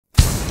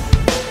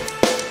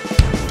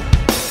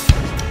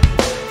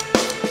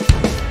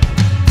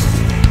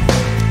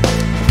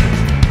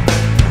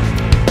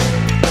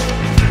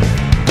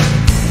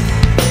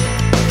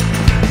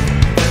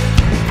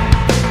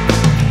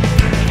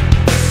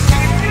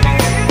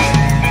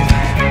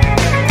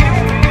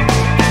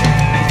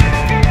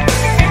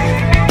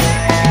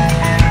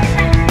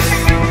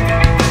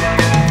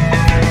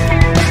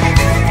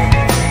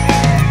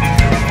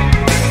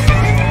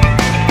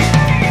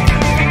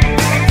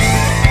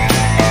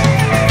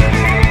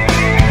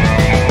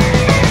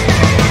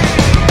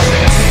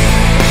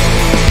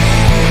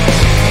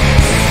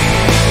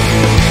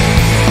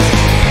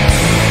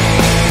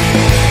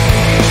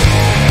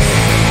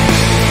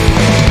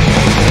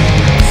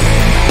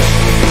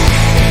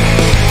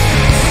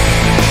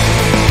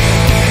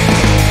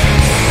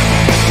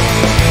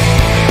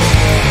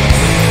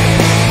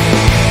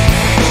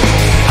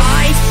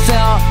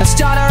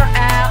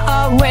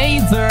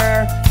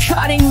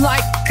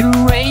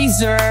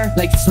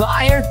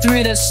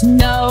through the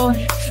snow,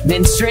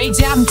 then straight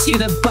down to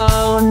the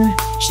bone.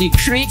 She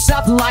creeps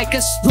up like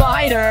a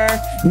spider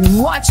and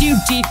watch you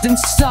deep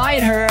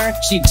inside her.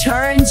 She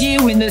turns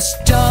you into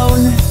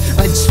stone,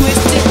 a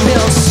twisted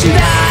little shit.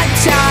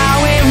 That's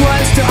how it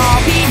was to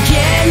all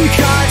begin,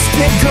 'cause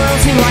the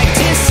girls who like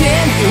to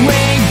sin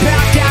way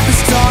back at the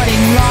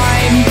starting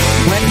line,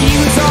 when he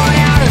was all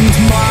out of his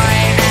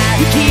mind.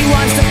 And he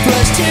wants the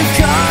first to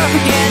come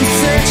in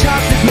search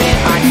of the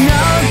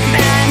unknown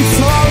and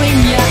falling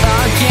yet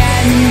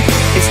again.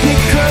 It's the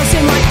girls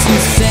who like to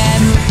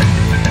sin.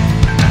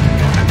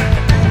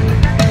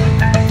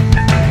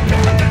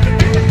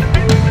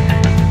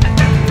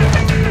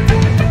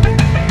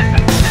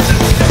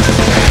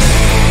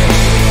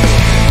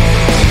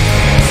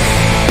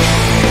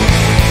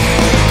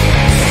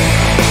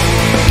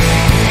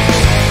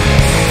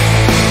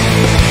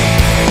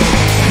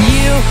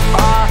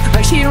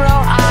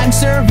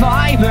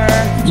 Survivor,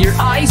 your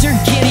eyes are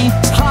getting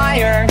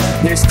tired.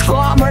 There's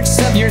claw marks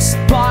of your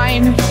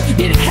spine.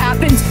 It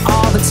happens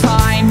all the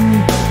time.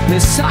 The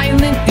silence